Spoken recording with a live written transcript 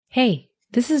Hey,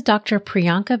 this is Dr.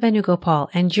 Priyanka Venugopal,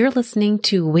 and you're listening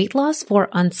to Weight Loss for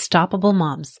Unstoppable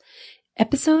Moms,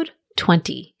 Episode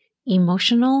 20,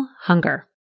 Emotional Hunger.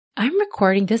 I'm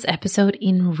recording this episode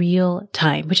in real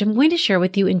time, which I'm going to share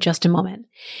with you in just a moment.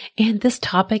 And this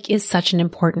topic is such an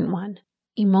important one,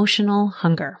 emotional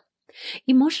hunger.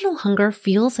 Emotional hunger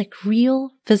feels like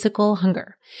real physical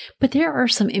hunger, but there are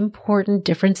some important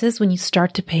differences when you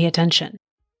start to pay attention.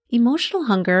 Emotional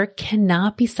hunger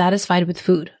cannot be satisfied with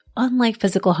food, unlike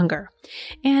physical hunger,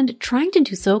 and trying to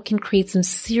do so can create some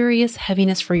serious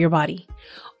heaviness for your body,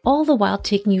 all the while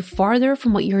taking you farther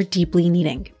from what you're deeply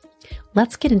needing.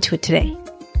 Let's get into it today.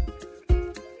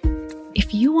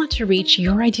 If you want to reach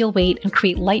your ideal weight and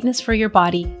create lightness for your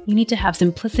body, you need to have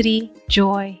simplicity,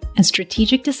 joy, and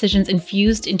strategic decisions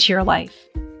infused into your life.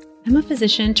 I'm a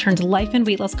physician turned life and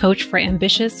weight loss coach for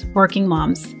ambitious working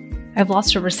moms. I've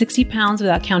lost over 60 pounds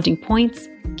without counting points,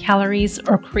 calories,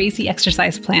 or crazy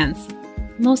exercise plans.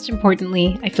 Most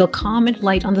importantly, I feel calm and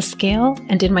light on the scale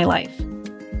and in my life.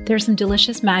 There's some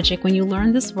delicious magic when you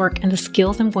learn this work and the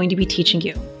skills I'm going to be teaching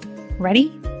you.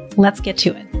 Ready? Let's get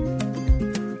to it.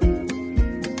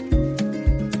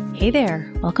 Hey there,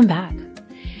 welcome back.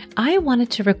 I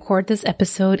wanted to record this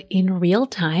episode in real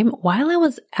time while I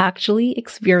was actually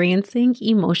experiencing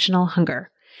emotional hunger.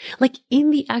 Like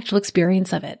in the actual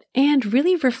experience of it, and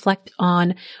really reflect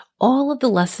on all of the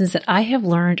lessons that I have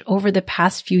learned over the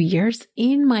past few years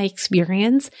in my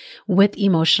experience with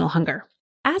emotional hunger.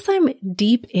 As I'm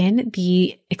deep in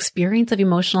the experience of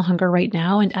emotional hunger right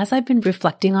now, and as I've been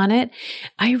reflecting on it,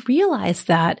 I realized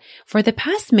that for the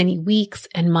past many weeks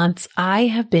and months, I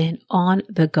have been on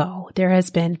the go. There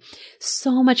has been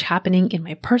so much happening in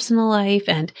my personal life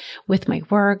and with my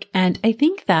work. And I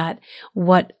think that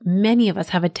what many of us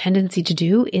have a tendency to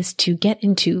do is to get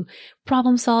into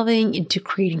problem solving, into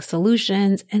creating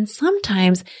solutions. And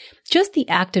sometimes just the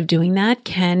act of doing that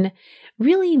can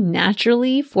really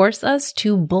naturally force us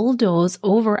to bulldoze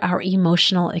over our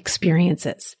emotional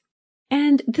experiences.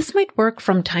 And this might work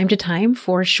from time to time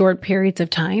for short periods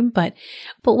of time, but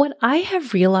what I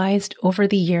have realized over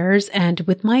the years and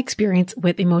with my experience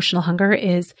with emotional hunger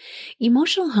is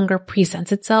emotional hunger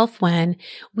presents itself when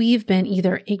we've been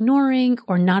either ignoring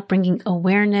or not bringing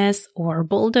awareness or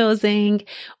bulldozing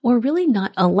or really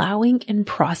not allowing and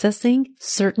processing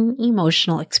certain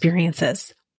emotional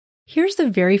experiences. Here's the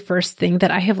very first thing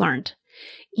that I have learned.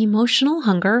 Emotional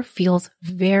hunger feels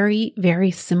very,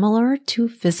 very similar to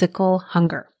physical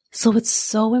hunger. So it's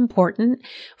so important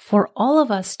for all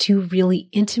of us to really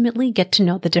intimately get to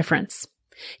know the difference.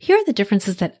 Here are the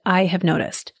differences that I have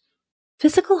noticed.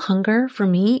 Physical hunger for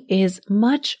me is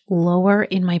much lower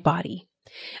in my body.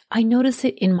 I notice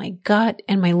it in my gut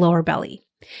and my lower belly.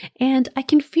 And I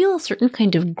can feel a certain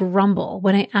kind of grumble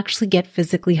when I actually get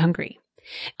physically hungry.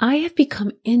 I have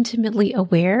become intimately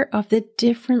aware of the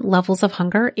different levels of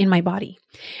hunger in my body.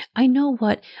 I know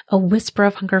what a whisper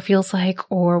of hunger feels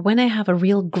like, or when I have a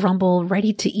real grumble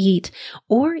ready to eat,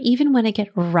 or even when I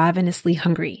get ravenously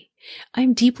hungry.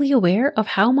 I'm deeply aware of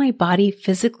how my body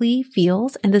physically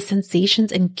feels and the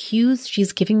sensations and cues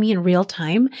she's giving me in real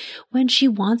time when she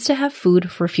wants to have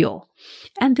food for fuel.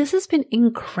 And this has been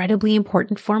incredibly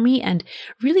important for me and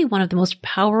really one of the most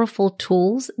powerful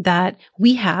tools that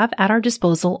we have at our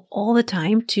disposal all the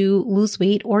time to lose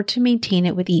weight or to maintain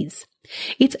it with ease.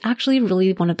 It's actually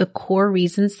really one of the core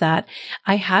reasons that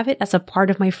I have it as a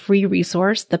part of my free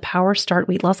resource, the Power Start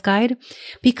Weight Loss Guide,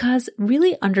 because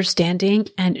really understanding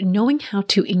and knowing how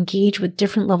to engage with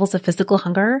different levels of physical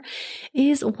hunger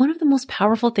is one of the most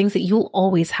powerful things that you'll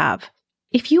always have.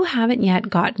 If you haven't yet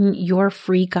gotten your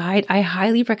free guide, I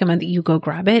highly recommend that you go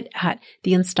grab it at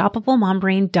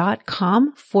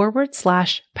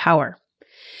theunstoppablemombrain.com/power.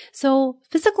 So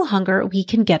physical hunger, we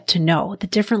can get to know the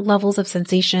different levels of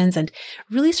sensations and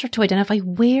really start to identify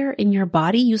where in your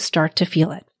body you start to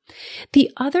feel it. The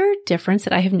other difference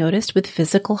that I have noticed with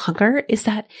physical hunger is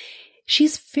that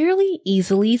she's fairly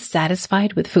easily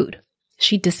satisfied with food.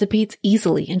 She dissipates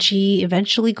easily and she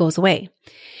eventually goes away.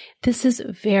 This is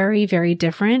very, very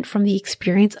different from the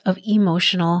experience of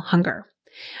emotional hunger.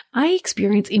 I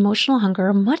experience emotional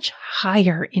hunger much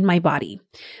higher in my body.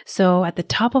 So at the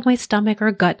top of my stomach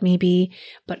or gut maybe,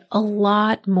 but a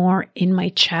lot more in my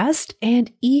chest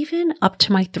and even up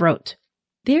to my throat.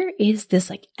 There is this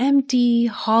like empty,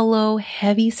 hollow,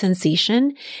 heavy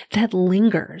sensation that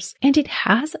lingers and it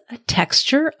has a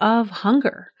texture of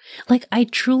hunger. Like I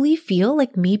truly feel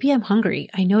like maybe I'm hungry.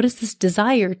 I notice this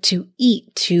desire to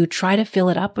eat, to try to fill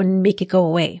it up and make it go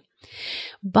away.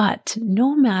 But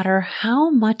no matter how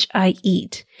much I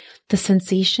eat, the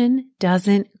sensation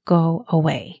doesn't go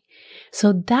away.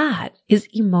 So that is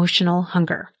emotional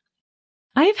hunger.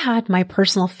 I've had my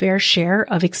personal fair share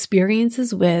of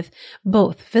experiences with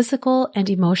both physical and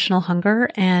emotional hunger.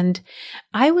 And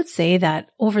I would say that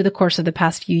over the course of the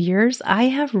past few years, I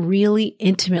have really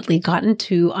intimately gotten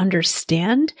to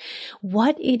understand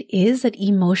what it is that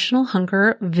emotional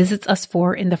hunger visits us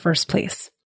for in the first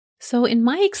place. So in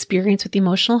my experience with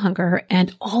emotional hunger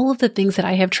and all of the things that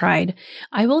I have tried,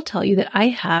 I will tell you that I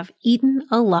have eaten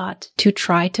a lot to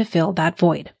try to fill that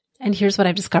void. And here's what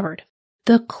I've discovered.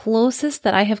 The closest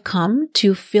that I have come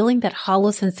to feeling that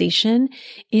hollow sensation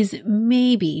is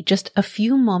maybe just a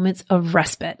few moments of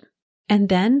respite. And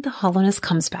then the hollowness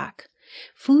comes back.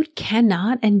 Food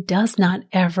cannot and does not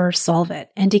ever solve it.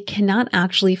 And it cannot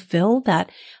actually fill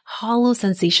that hollow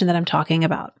sensation that I'm talking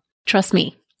about. Trust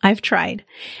me, I've tried.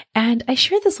 And I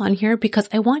share this on here because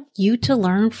I want you to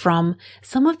learn from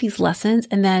some of these lessons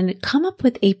and then come up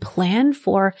with a plan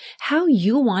for how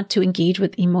you want to engage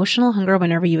with emotional hunger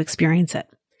whenever you experience it.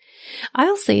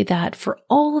 I'll say that for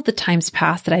all of the times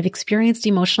past that I've experienced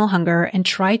emotional hunger and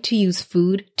tried to use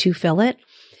food to fill it,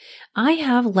 I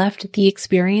have left the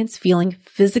experience feeling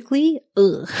physically,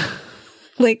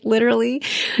 like literally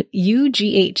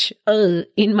UGH,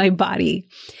 in my body.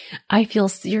 I feel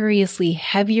seriously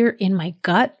heavier in my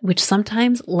gut, which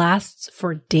sometimes lasts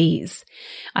for days.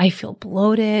 I feel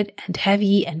bloated and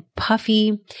heavy and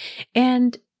puffy.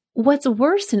 And what's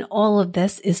worse in all of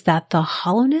this is that the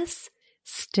hollowness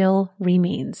still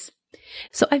remains.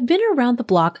 So I've been around the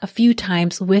block a few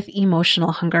times with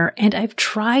emotional hunger, and I've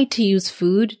tried to use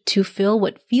food to fill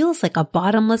what feels like a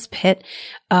bottomless pit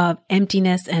of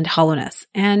emptiness and hollowness.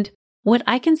 And what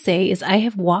I can say is I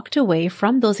have walked away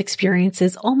from those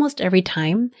experiences almost every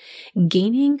time,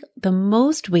 gaining the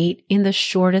most weight in the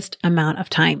shortest amount of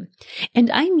time. And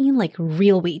I mean like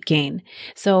real weight gain.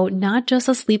 So not just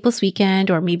a sleepless weekend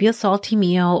or maybe a salty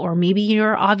meal or maybe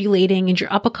you're ovulating and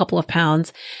you're up a couple of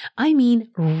pounds. I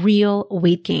mean real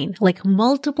weight gain, like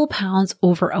multiple pounds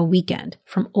over a weekend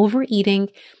from overeating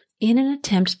in an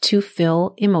attempt to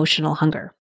fill emotional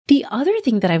hunger. The other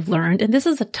thing that I've learned, and this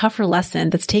is a tougher lesson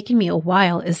that's taken me a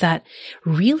while, is that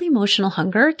real emotional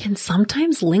hunger can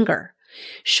sometimes linger.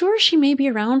 Sure, she may be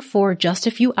around for just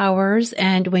a few hours,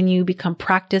 and when you become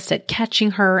practiced at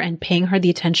catching her and paying her the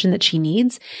attention that she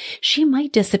needs, she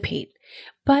might dissipate.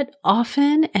 But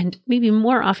often, and maybe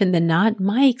more often than not,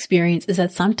 my experience is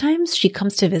that sometimes she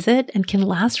comes to visit and can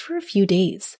last for a few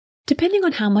days. Depending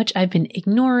on how much I've been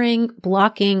ignoring,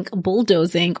 blocking,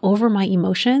 bulldozing over my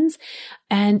emotions,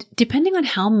 and depending on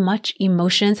how much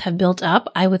emotions have built up,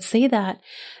 I would say that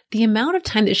the amount of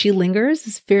time that she lingers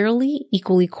is fairly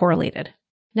equally correlated.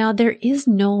 Now, there is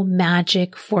no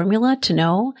magic formula to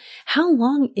know how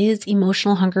long is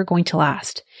emotional hunger going to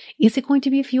last. Is it going to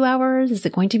be a few hours? Is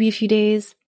it going to be a few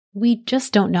days? We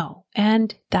just don't know,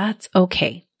 and that's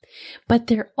okay. But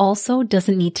there also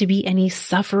doesn't need to be any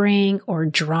suffering or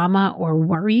drama or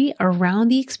worry around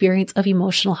the experience of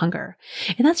emotional hunger.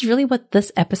 And that's really what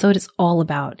this episode is all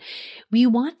about. We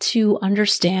want to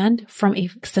understand from a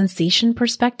sensation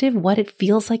perspective what it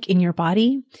feels like in your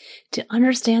body, to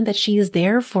understand that she is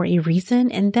there for a reason,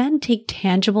 and then take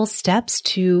tangible steps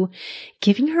to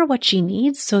giving her what she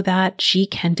needs so that she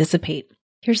can dissipate.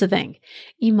 Here's the thing.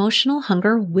 Emotional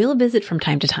hunger will visit from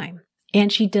time to time. And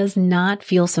she does not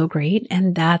feel so great,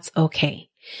 and that's okay.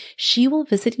 She will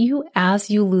visit you as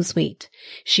you lose weight.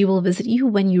 She will visit you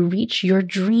when you reach your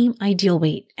dream ideal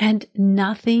weight, and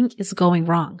nothing is going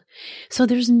wrong. So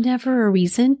there's never a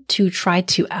reason to try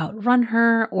to outrun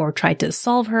her or try to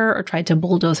solve her or try to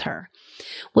bulldoze her.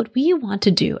 What we want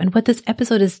to do, and what this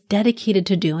episode is dedicated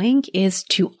to doing, is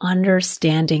to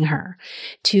understanding her,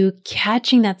 to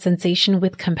catching that sensation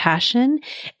with compassion,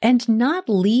 and not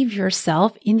leave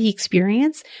yourself in the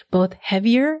experience both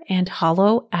heavier and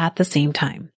hollow at the same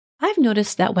time. I've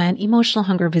noticed that when emotional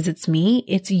hunger visits me,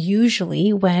 it's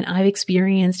usually when I've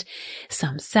experienced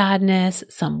some sadness,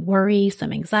 some worry,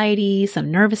 some anxiety,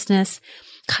 some nervousness,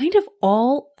 kind of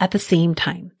all at the same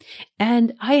time.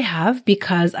 And I have,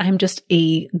 because I'm just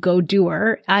a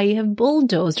go-doer, I have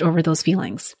bulldozed over those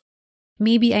feelings.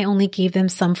 Maybe I only gave them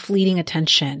some fleeting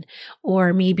attention,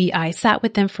 or maybe I sat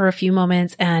with them for a few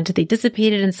moments and they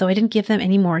dissipated, and so I didn't give them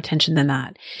any more attention than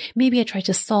that. Maybe I tried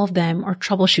to solve them or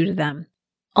troubleshooted them.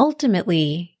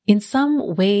 Ultimately, in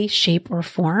some way, shape, or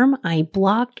form, I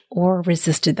blocked or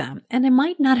resisted them, and I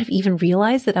might not have even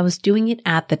realized that I was doing it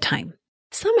at the time.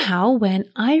 Somehow, when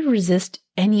I resist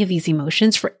any of these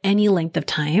emotions for any length of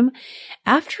time,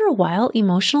 after a while,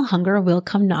 emotional hunger will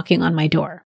come knocking on my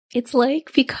door. It's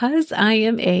like because I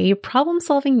am a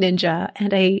problem-solving ninja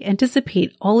and I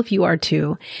anticipate all of you are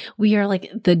too, we are like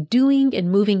the doing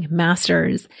and moving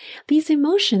masters. These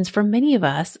emotions for many of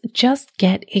us just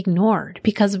get ignored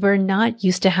because we're not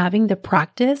used to having the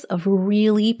practice of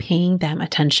really paying them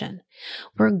attention.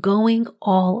 We're going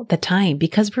all the time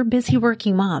because we're busy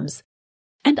working moms.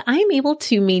 And I'm able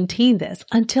to maintain this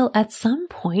until at some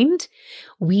point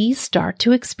we start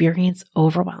to experience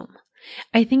overwhelm.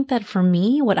 I think that for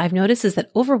me, what I've noticed is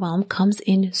that overwhelm comes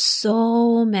in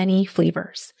so many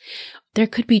flavors. There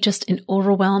could be just an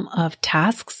overwhelm of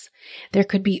tasks. There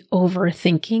could be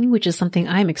overthinking, which is something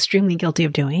I'm extremely guilty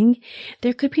of doing.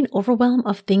 There could be an overwhelm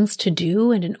of things to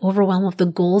do and an overwhelm of the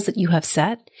goals that you have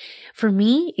set. For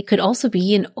me, it could also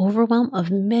be an overwhelm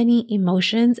of many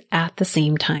emotions at the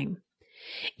same time.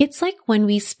 It's like when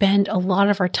we spend a lot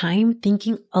of our time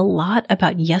thinking a lot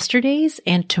about yesterdays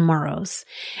and tomorrows.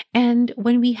 And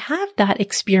when we have that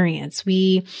experience,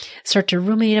 we start to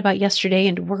ruminate about yesterday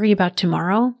and worry about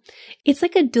tomorrow. It's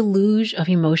like a deluge of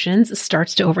emotions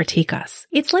starts to overtake us.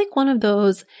 It's like one of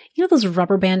those, those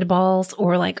rubber band balls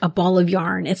or like a ball of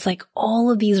yarn. It's like all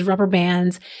of these rubber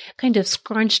bands kind of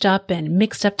scrunched up and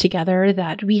mixed up together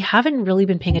that we haven't really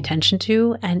been paying attention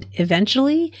to. And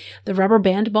eventually the rubber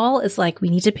band ball is like,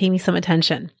 we need to pay me some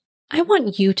attention. I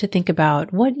want you to think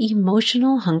about what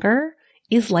emotional hunger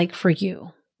is like for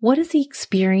you. What is the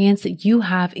experience that you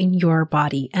have in your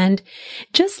body? And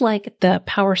just like the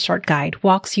Power Start Guide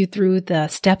walks you through the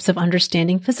steps of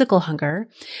understanding physical hunger,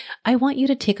 I want you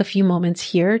to take a few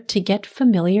moments here to get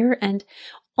familiar and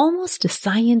almost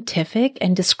scientific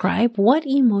and describe what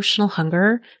emotional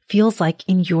hunger feels like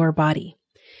in your body.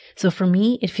 So for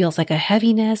me, it feels like a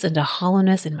heaviness and a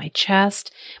hollowness in my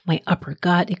chest, my upper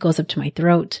gut, it goes up to my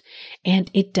throat, and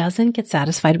it doesn't get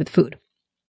satisfied with food.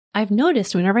 I've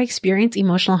noticed whenever I experience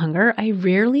emotional hunger, I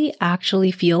rarely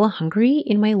actually feel hungry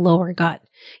in my lower gut,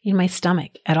 in my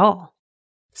stomach at all.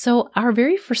 So our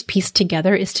very first piece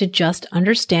together is to just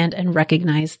understand and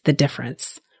recognize the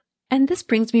difference. And this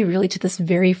brings me really to this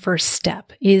very first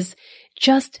step, is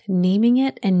just naming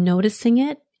it and noticing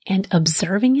it and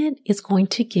observing it is going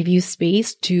to give you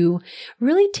space to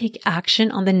really take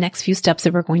action on the next few steps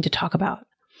that we're going to talk about.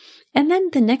 And then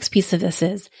the next piece of this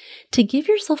is to give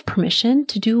yourself permission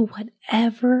to do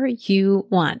whatever you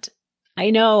want. I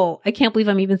know, I can't believe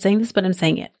I'm even saying this, but I'm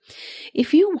saying it.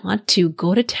 If you want to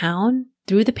go to town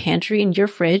through the pantry and your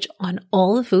fridge on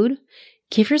all the food,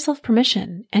 give yourself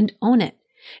permission and own it.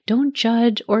 Don't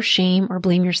judge or shame or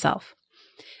blame yourself.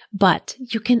 But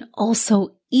you can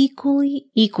also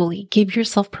equally give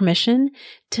yourself permission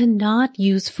to not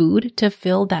use food to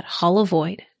fill that hollow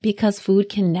void, because food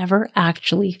can never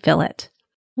actually fill it.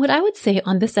 What I would say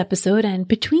on this episode and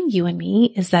between you and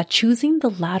me is that choosing the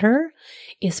latter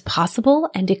is possible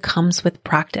and it comes with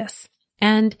practice.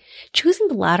 And choosing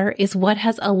the latter is what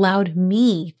has allowed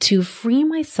me to free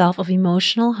myself of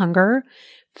emotional hunger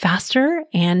faster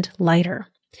and lighter.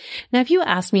 Now, if you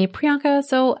ask me, Priyanka,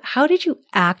 so how did you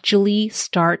actually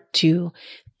start to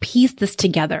piece this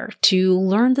together, to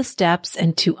learn the steps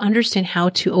and to understand how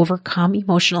to overcome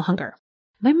emotional hunger?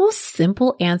 My most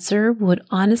simple answer would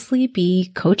honestly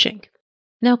be coaching.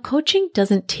 Now, coaching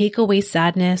doesn't take away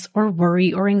sadness or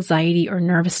worry or anxiety or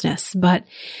nervousness, but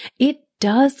it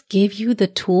does give you the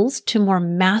tools to more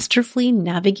masterfully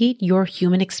navigate your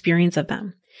human experience of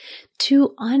them,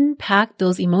 to unpack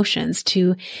those emotions,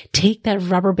 to take that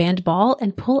rubber band ball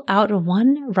and pull out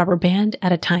one rubber band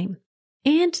at a time.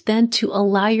 And then to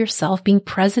allow yourself being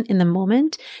present in the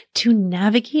moment to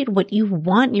navigate what you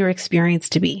want your experience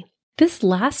to be. This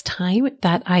last time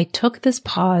that I took this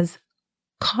pause,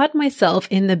 caught myself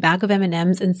in the bag of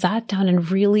M&Ms and sat down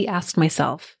and really asked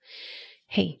myself,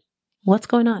 hey, what's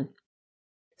going on?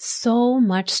 So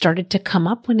much started to come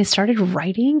up when I started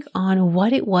writing on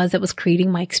what it was that was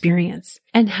creating my experience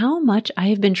and how much I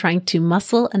have been trying to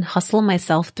muscle and hustle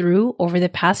myself through over the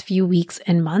past few weeks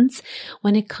and months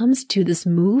when it comes to this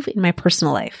move in my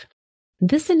personal life.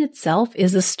 This in itself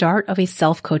is the start of a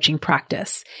self-coaching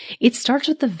practice. It starts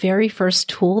with the very first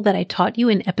tool that I taught you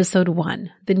in episode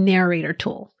 1, the narrator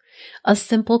tool. A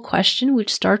simple question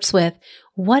which starts with,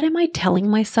 what am I telling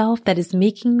myself that is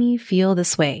making me feel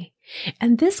this way?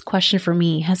 And this question for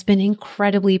me has been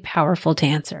incredibly powerful to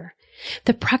answer.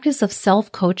 The practice of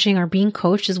self-coaching or being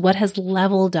coached is what has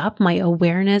leveled up my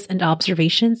awareness and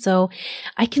observation so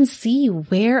I can see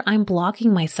where I'm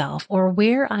blocking myself or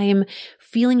where I am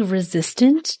feeling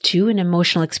resistant to an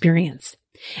emotional experience.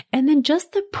 And then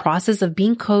just the process of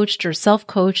being coached or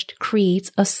self-coached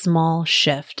creates a small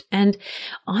shift. And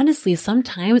honestly,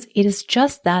 sometimes it is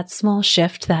just that small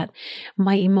shift that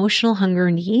my emotional hunger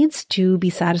needs to be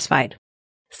satisfied.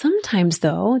 Sometimes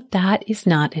though, that is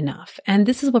not enough. And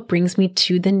this is what brings me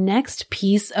to the next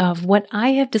piece of what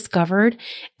I have discovered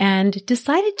and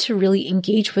decided to really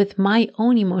engage with my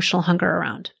own emotional hunger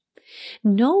around.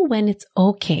 Know when it's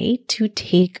okay to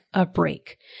take a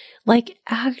break, like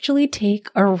actually take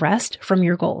a rest from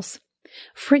your goals.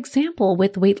 For example,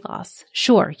 with weight loss,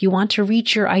 sure, you want to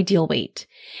reach your ideal weight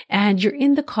and you're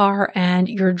in the car and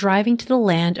you're driving to the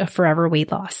land of forever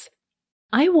weight loss.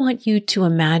 I want you to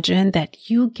imagine that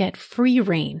you get free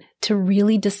rein to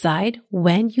really decide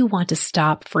when you want to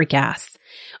stop for gas,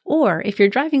 or if you're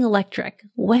driving electric,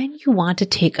 when you want to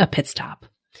take a pit stop.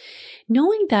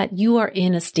 Knowing that you are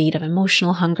in a state of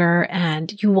emotional hunger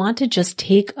and you want to just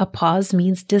take a pause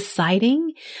means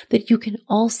deciding that you can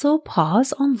also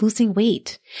pause on losing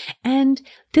weight. And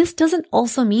this doesn't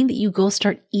also mean that you go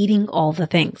start eating all the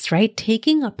things, right?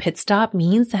 Taking a pit stop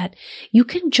means that you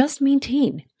can just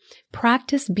maintain.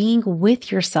 Practice being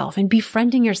with yourself and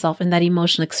befriending yourself in that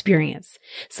emotional experience,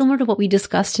 similar to what we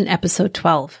discussed in episode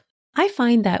 12. I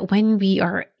find that when we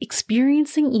are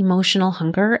experiencing emotional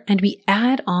hunger and we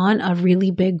add on a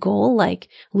really big goal like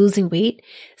losing weight,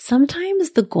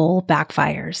 sometimes the goal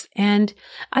backfires. And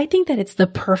I think that it's the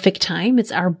perfect time.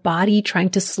 It's our body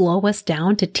trying to slow us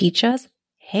down to teach us,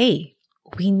 hey,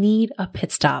 we need a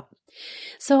pit stop.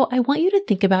 So I want you to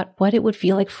think about what it would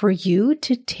feel like for you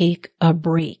to take a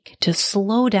break, to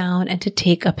slow down and to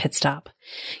take a pit stop.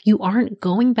 You aren't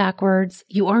going backwards,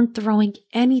 you aren't throwing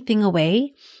anything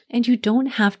away, and you don't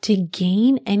have to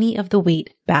gain any of the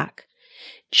weight back.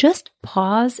 Just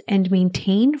pause and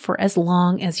maintain for as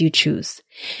long as you choose.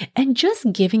 And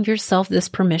just giving yourself this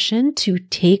permission to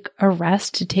take a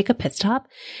rest, to take a pit stop,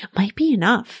 might be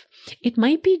enough. It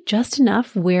might be just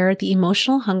enough where the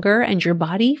emotional hunger and your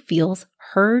body feels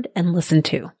heard and listened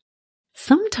to.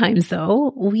 Sometimes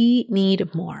though, we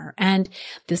need more, and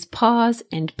this pause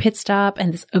and pit stop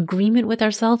and this agreement with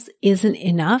ourselves isn't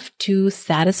enough to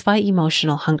satisfy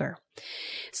emotional hunger.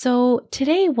 So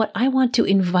today, what I want to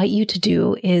invite you to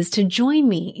do is to join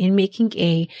me in making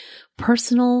a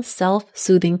personal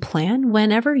self-soothing plan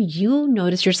whenever you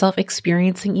notice yourself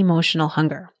experiencing emotional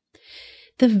hunger.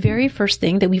 The very first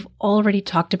thing that we've already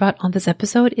talked about on this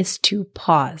episode is to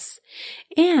pause.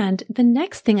 And the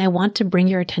next thing I want to bring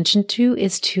your attention to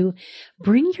is to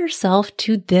bring yourself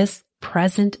to this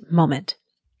present moment.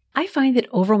 I find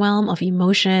that overwhelm of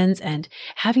emotions and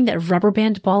having that rubber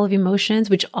band ball of emotions,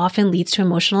 which often leads to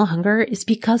emotional hunger, is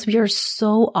because we are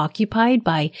so occupied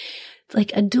by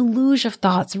like a deluge of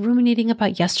thoughts, ruminating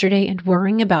about yesterday and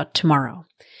worrying about tomorrow.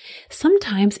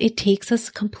 Sometimes it takes us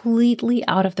completely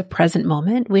out of the present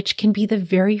moment, which can be the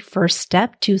very first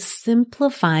step to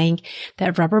simplifying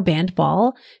that rubber band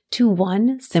ball to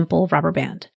one simple rubber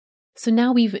band. So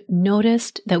now we've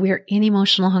noticed that we are in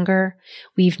emotional hunger.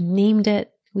 We've named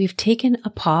it. We've taken a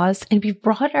pause and we've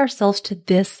brought ourselves to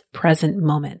this present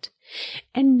moment.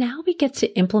 And now we get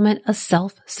to implement a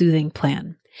self-soothing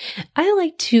plan. I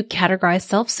like to categorize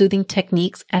self-soothing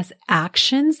techniques as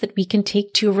actions that we can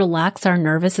take to relax our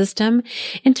nervous system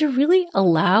and to really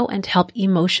allow and help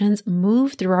emotions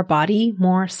move through our body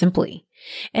more simply,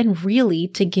 and really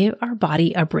to give our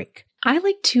body a break. I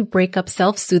like to break up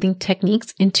self-soothing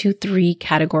techniques into 3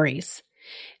 categories.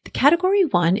 The category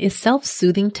 1 is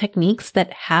self-soothing techniques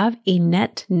that have a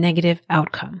net negative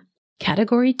outcome.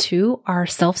 Category 2 are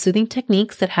self-soothing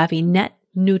techniques that have a net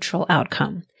neutral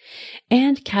outcome.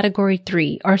 And category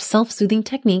 3 are self-soothing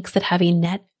techniques that have a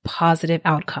net positive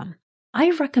outcome.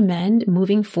 I recommend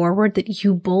moving forward that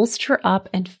you bolster up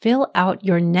and fill out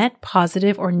your net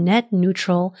positive or net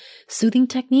neutral soothing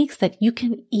techniques that you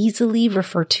can easily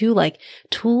refer to like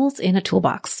tools in a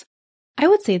toolbox. I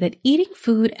would say that eating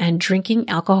food and drinking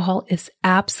alcohol is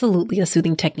absolutely a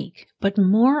soothing technique, but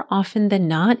more often than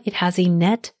not, it has a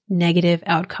net negative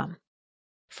outcome.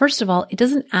 First of all, it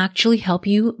doesn't actually help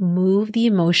you move the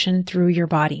emotion through your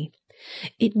body.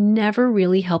 It never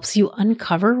really helps you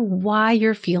uncover why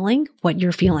you're feeling what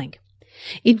you're feeling.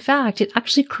 In fact, it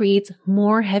actually creates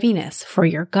more heaviness for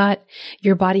your gut,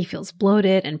 your body feels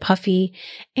bloated and puffy,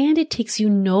 and it takes you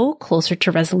no closer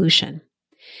to resolution.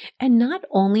 And not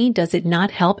only does it not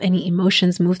help any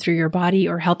emotions move through your body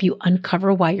or help you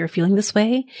uncover why you're feeling this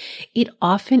way, it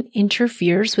often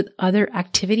interferes with other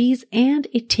activities and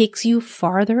it takes you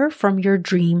farther from your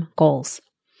dream goals.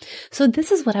 So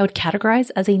this is what I would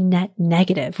categorize as a net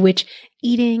negative, which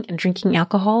eating and drinking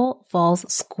alcohol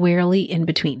falls squarely in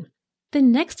between. The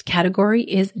next category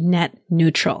is net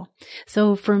neutral.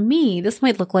 So for me, this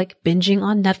might look like binging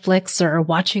on Netflix or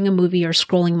watching a movie or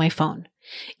scrolling my phone.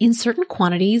 In certain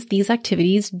quantities, these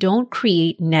activities don't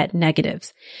create net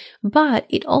negatives, but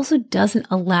it also doesn't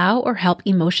allow or help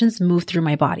emotions move through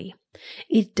my body.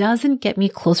 It doesn't get me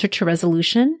closer to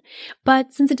resolution,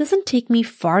 but since it doesn't take me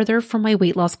farther from my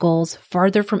weight loss goals,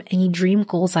 farther from any dream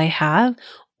goals I have,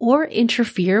 or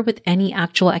interfere with any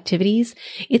actual activities,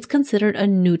 it's considered a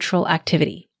neutral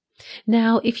activity.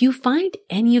 Now, if you find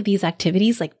any of these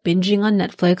activities like binging on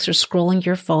Netflix or scrolling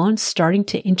your phone starting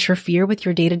to interfere with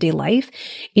your day-to-day life,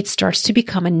 it starts to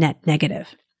become a net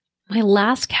negative. My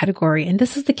last category, and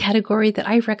this is the category that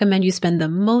I recommend you spend the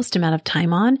most amount of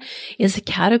time on, is a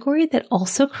category that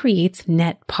also creates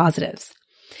net positives.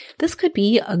 This could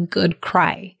be a good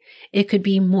cry. It could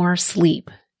be more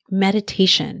sleep,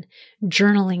 meditation,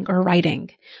 journaling or writing,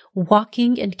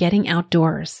 walking and getting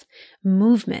outdoors,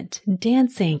 movement,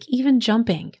 dancing, even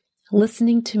jumping,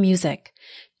 listening to music,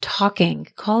 talking,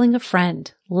 calling a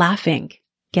friend, laughing,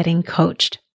 getting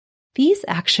coached. These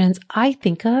actions I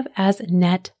think of as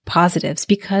net positives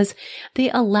because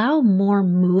they allow more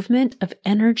movement of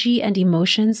energy and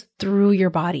emotions through your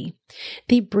body.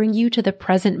 They bring you to the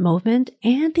present moment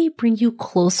and they bring you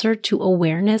closer to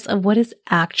awareness of what is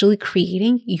actually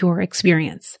creating your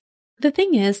experience. The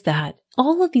thing is that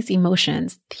all of these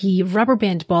emotions, the rubber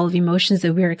band ball of emotions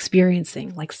that we're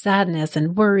experiencing, like sadness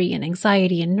and worry and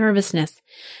anxiety and nervousness,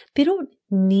 they don't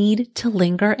need to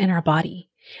linger in our body.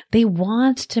 They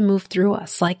want to move through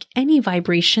us like any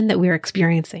vibration that we're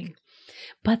experiencing.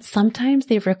 But sometimes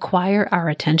they require our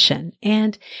attention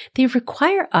and they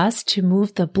require us to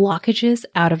move the blockages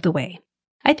out of the way.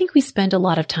 I think we spend a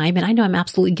lot of time, and I know I'm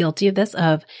absolutely guilty of this,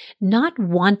 of not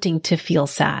wanting to feel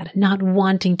sad, not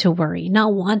wanting to worry,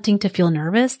 not wanting to feel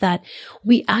nervous, that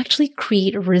we actually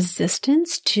create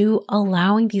resistance to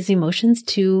allowing these emotions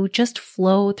to just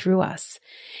flow through us.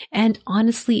 And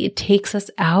honestly, it takes us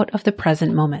out of the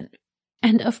present moment.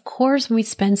 And of course, when we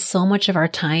spend so much of our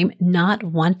time not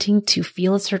wanting to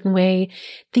feel a certain way,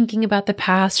 thinking about the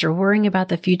past or worrying about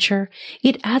the future,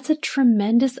 it adds a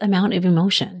tremendous amount of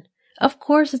emotion. Of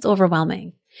course, it's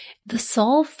overwhelming. The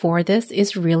solve for this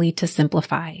is really to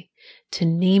simplify, to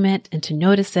name it and to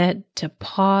notice it, to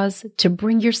pause, to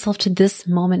bring yourself to this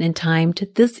moment in time, to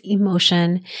this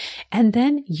emotion, and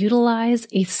then utilize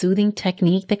a soothing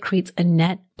technique that creates a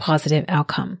net positive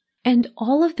outcome. And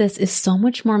all of this is so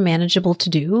much more manageable to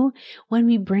do when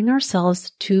we bring ourselves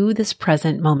to this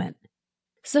present moment.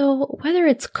 So whether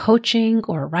it's coaching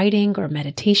or writing or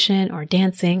meditation or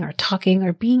dancing or talking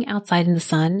or being outside in the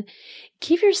sun,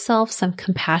 give yourself some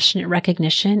compassionate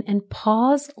recognition and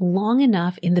pause long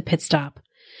enough in the pit stop.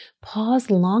 Pause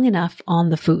long enough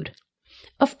on the food.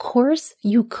 Of course,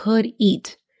 you could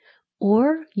eat,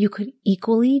 or you could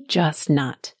equally just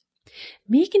not.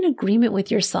 Make an agreement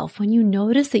with yourself when you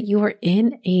notice that you are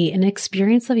in an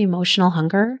experience of emotional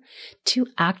hunger to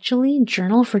actually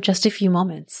journal for just a few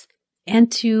moments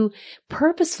and to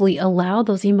purposefully allow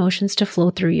those emotions to flow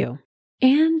through you.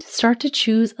 And start to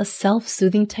choose a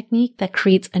self-soothing technique that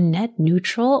creates a net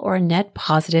neutral or a net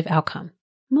positive outcome.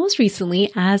 Most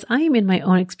recently, as I am in my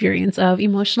own experience of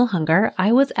emotional hunger,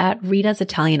 I was at Rita's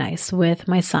Italian Ice with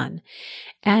my son.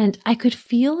 And I could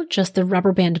feel just the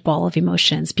rubber band ball of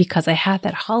emotions because I had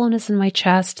that hollowness in my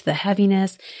chest, the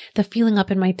heaviness, the feeling up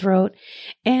in my throat.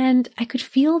 And I could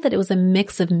feel that it was a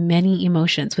mix of many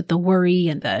emotions with the worry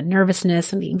and the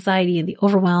nervousness and the anxiety and the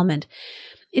overwhelm. And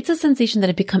it's a sensation that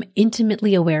I've become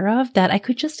intimately aware of, that I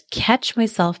could just catch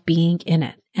myself being in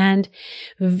it. And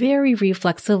very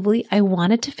reflexively, I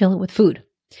wanted to fill it with food.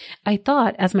 I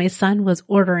thought, as my son was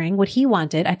ordering what he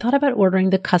wanted, I thought about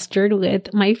ordering the custard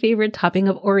with my favorite topping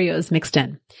of Oreos mixed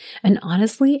in. And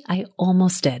honestly, I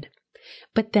almost did.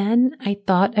 But then I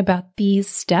thought about these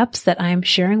steps that I'm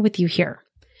sharing with you here.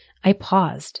 I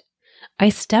paused. I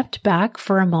stepped back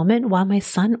for a moment while my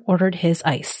son ordered his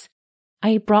ice.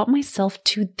 I brought myself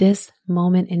to this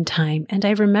moment in time and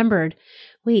I remembered,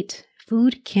 wait,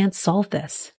 food can't solve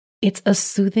this. It's a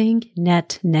soothing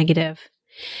net negative.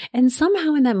 And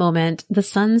somehow in that moment, the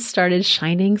sun started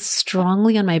shining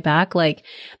strongly on my back, like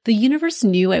the universe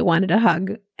knew I wanted a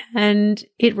hug. And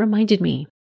it reminded me,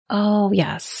 oh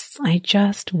yes, I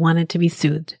just wanted to be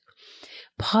soothed.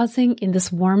 Pausing in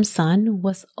this warm sun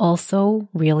was also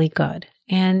really good.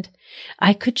 And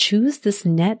I could choose this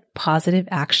net positive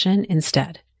action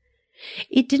instead.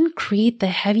 It didn't create the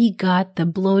heavy gut, the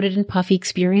bloated and puffy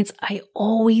experience I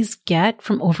always get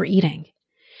from overeating.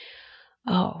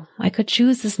 Oh, I could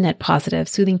choose this net positive,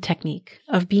 soothing technique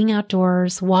of being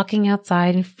outdoors, walking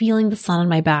outside and feeling the sun on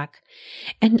my back.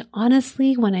 And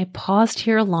honestly, when I paused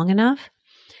here long enough,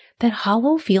 that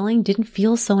hollow feeling didn't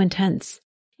feel so intense.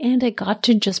 And I got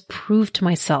to just prove to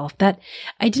myself that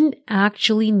I didn't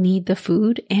actually need the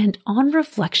food. And on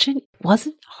reflection, it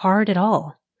wasn't hard at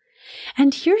all.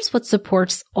 And here's what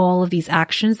supports all of these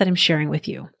actions that I'm sharing with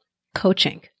you.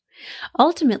 Coaching.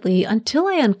 Ultimately, until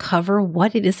I uncover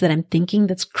what it is that I'm thinking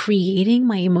that's creating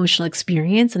my emotional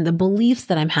experience and the beliefs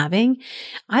that I'm having,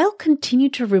 I'll continue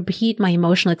to repeat my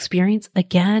emotional experience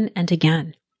again and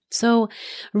again. So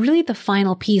really the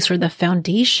final piece or the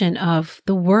foundation of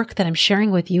the work that I'm sharing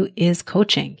with you is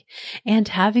coaching and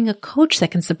having a coach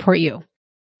that can support you.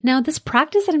 Now, this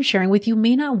practice that I'm sharing with you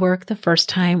may not work the first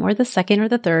time or the second or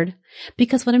the third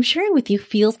because what I'm sharing with you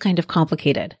feels kind of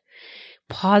complicated.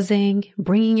 Pausing,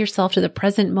 bringing yourself to the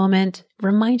present moment,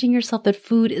 reminding yourself that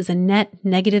food is a net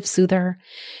negative soother,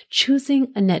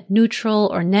 choosing a net neutral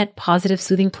or net positive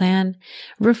soothing plan,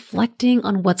 reflecting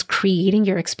on what's creating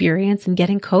your experience and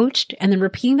getting coached, and then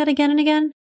repeating that again and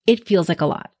again, it feels like a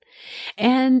lot.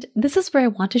 And this is where I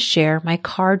want to share my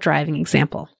car driving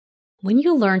example. When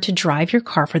you learn to drive your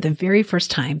car for the very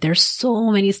first time, there's so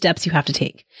many steps you have to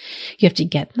take. You have to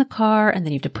get in the car and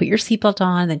then you have to put your seatbelt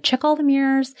on, then check all the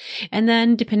mirrors. And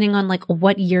then depending on like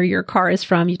what year your car is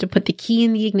from, you have to put the key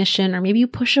in the ignition, or maybe you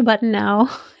push a button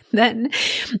now. Then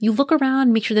you look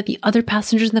around, make sure that the other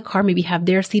passengers in the car maybe have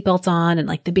their seatbelts on and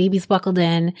like the baby's buckled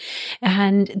in.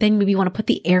 And then maybe you want to put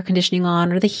the air conditioning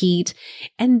on or the heat.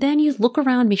 And then you look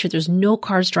around, make sure there's no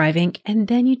cars driving. And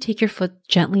then you take your foot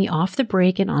gently off the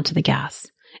brake and onto the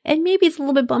gas. And maybe it's a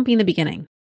little bit bumpy in the beginning.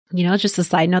 You know, just a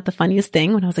side note, the funniest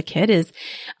thing when I was a kid is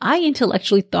I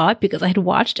intellectually thought, because I had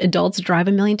watched adults drive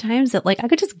a million times, that like I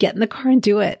could just get in the car and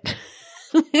do it.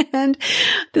 And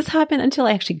this happened until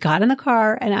I actually got in the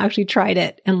car and actually tried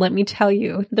it. And let me tell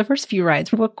you, the first few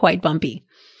rides were quite bumpy.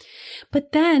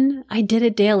 But then I did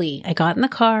it daily. I got in the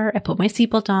car, I put my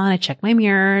seatbelt on, I checked my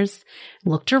mirrors,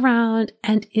 looked around,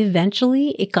 and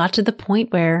eventually it got to the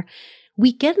point where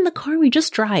we get in the car and we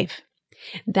just drive.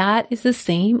 That is the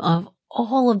same of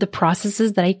all of the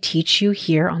processes that I teach you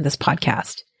here on this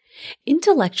podcast.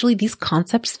 Intellectually, these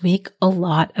concepts make a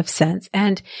lot of sense,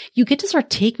 and you get to start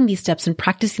taking these steps and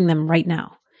practicing them right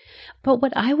now. But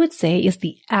what I would say is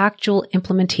the actual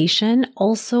implementation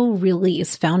also really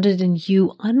is founded in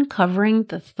you uncovering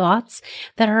the thoughts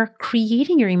that are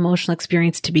creating your emotional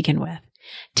experience to begin with.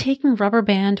 Taking rubber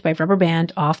band by rubber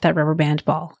band off that rubber band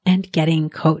ball and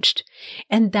getting coached.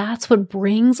 And that's what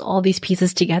brings all these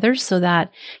pieces together so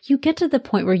that you get to the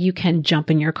point where you can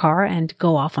jump in your car and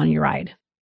go off on your ride.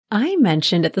 I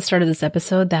mentioned at the start of this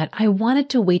episode that I wanted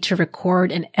to wait to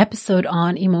record an episode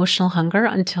on emotional hunger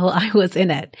until I was in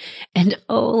it. And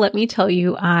oh, let me tell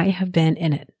you, I have been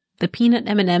in it. The peanut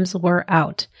M&Ms were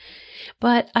out.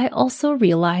 But I also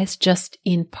realized just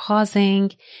in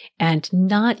pausing and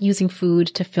not using food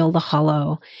to fill the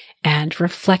hollow and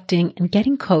reflecting and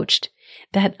getting coached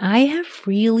that I have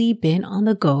really been on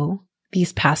the go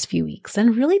these past few weeks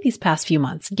and really these past few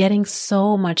months, getting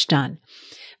so much done.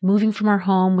 Moving from our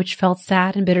home, which felt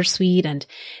sad and bittersweet, and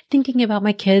thinking about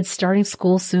my kids starting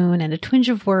school soon and a twinge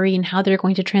of worry and how they're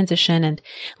going to transition, and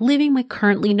living my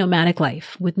currently nomadic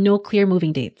life with no clear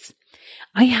moving dates.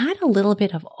 I had a little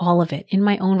bit of all of it in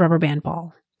my own rubber band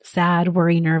ball. Sad,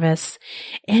 worry, nervous,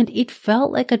 and it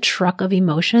felt like a truck of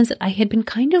emotions that I had been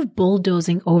kind of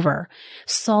bulldozing over,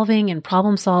 solving and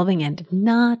problem solving and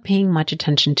not paying much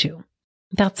attention to.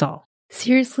 That's all.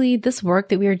 Seriously, this work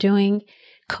that we are doing,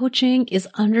 coaching, is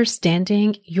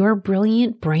understanding your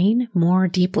brilliant brain more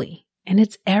deeply, and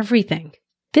it's everything.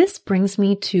 This brings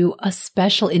me to a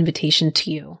special invitation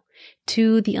to you,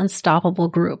 to the Unstoppable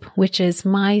Group, which is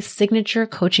my signature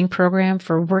coaching program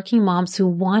for working moms who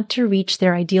want to reach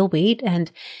their ideal weight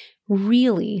and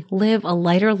really live a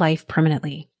lighter life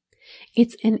permanently.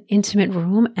 It's an intimate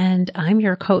room, and I'm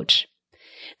your coach.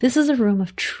 This is a room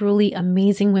of truly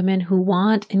amazing women who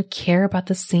want and care about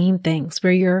the same things,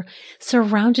 where you're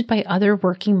surrounded by other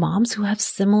working moms who have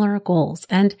similar goals.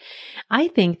 And I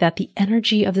think that the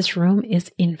energy of this room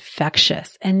is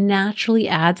infectious and naturally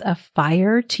adds a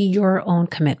fire to your own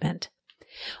commitment.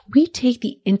 We take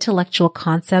the intellectual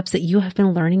concepts that you have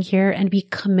been learning here and we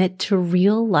commit to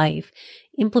real life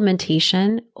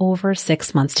implementation over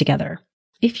 6 months together.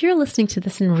 If you're listening to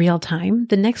this in real time,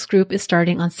 the next group is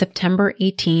starting on September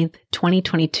 18th,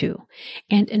 2022,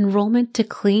 and enrollment to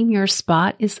claim your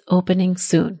spot is opening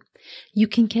soon. You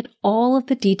can get all of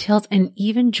the details and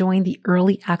even join the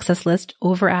early access list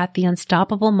over at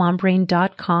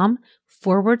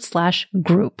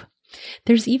theunstoppablemombrain.com/group.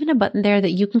 There's even a button there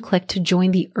that you can click to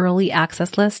join the early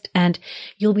access list, and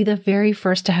you'll be the very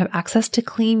first to have access to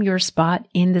claim your spot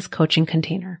in this coaching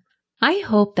container. I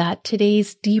hope that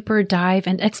today's deeper dive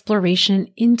and exploration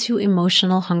into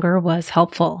emotional hunger was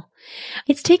helpful.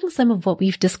 It's taking some of what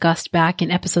we've discussed back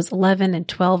in episodes 11 and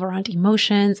 12 around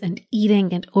emotions and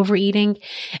eating and overeating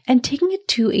and taking it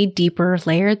to a deeper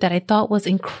layer that I thought was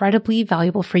incredibly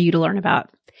valuable for you to learn about.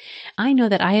 I know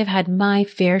that I have had my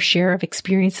fair share of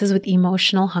experiences with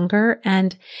emotional hunger,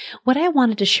 and what I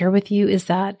wanted to share with you is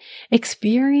that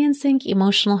experiencing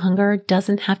emotional hunger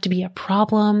doesn't have to be a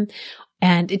problem,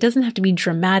 and it doesn't have to be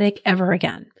dramatic ever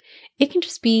again. It can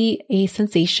just be a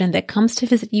sensation that comes to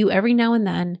visit you every now and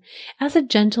then as a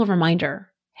gentle reminder,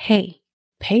 hey,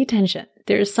 pay attention.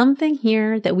 There's something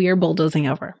here that we are bulldozing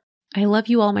over. I love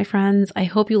you all, my friends. I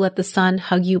hope you let the sun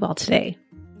hug you well today.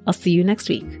 I'll see you next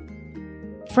week.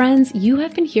 Friends, you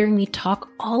have been hearing me talk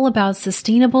all about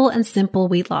sustainable and simple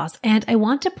weight loss, and I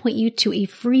want to point you to a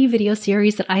free video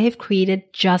series that I have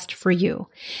created just for you.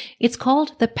 It's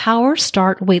called the Power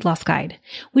Start Weight Loss Guide,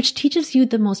 which teaches you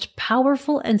the most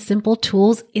powerful and simple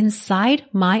tools inside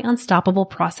my unstoppable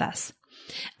process.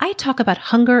 I talk about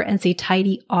hunger and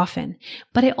satiety often,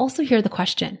 but I also hear the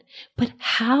question, but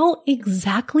how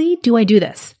exactly do I do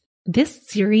this? This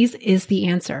series is the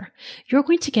answer. You're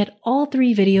going to get all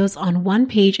 3 videos on one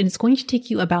page, and it's going to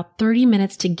take you about 30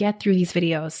 minutes to get through these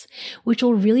videos, which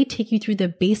will really take you through the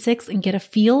basics and get a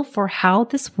feel for how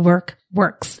this work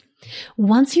works.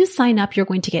 Once you sign up, you're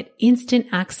going to get instant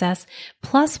access.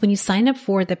 Plus, when you sign up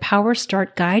for the Power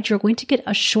Start Guide, you're going to get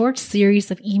a short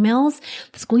series of emails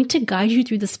that's going to guide you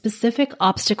through the specific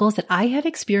obstacles that I have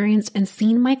experienced and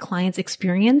seen my clients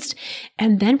experienced.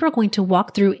 And then we're going to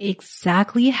walk through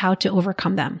exactly how to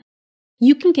overcome them.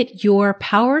 You can get your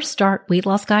Power Start Weight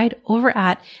Loss Guide over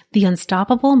at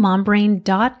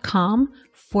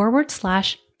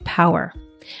theunstoppablemombrain.com/power.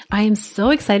 I am so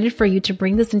excited for you to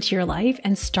bring this into your life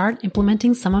and start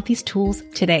implementing some of these tools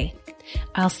today.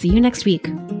 I'll see you next week.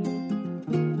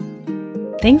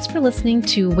 Thanks for listening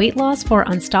to Weight Loss for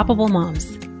Unstoppable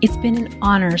Moms. It's been an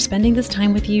honor spending this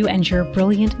time with you and your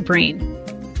brilliant brain.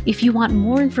 If you want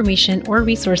more information or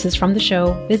resources from the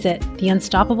show, visit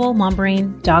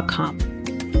theunstoppablemombrain.com.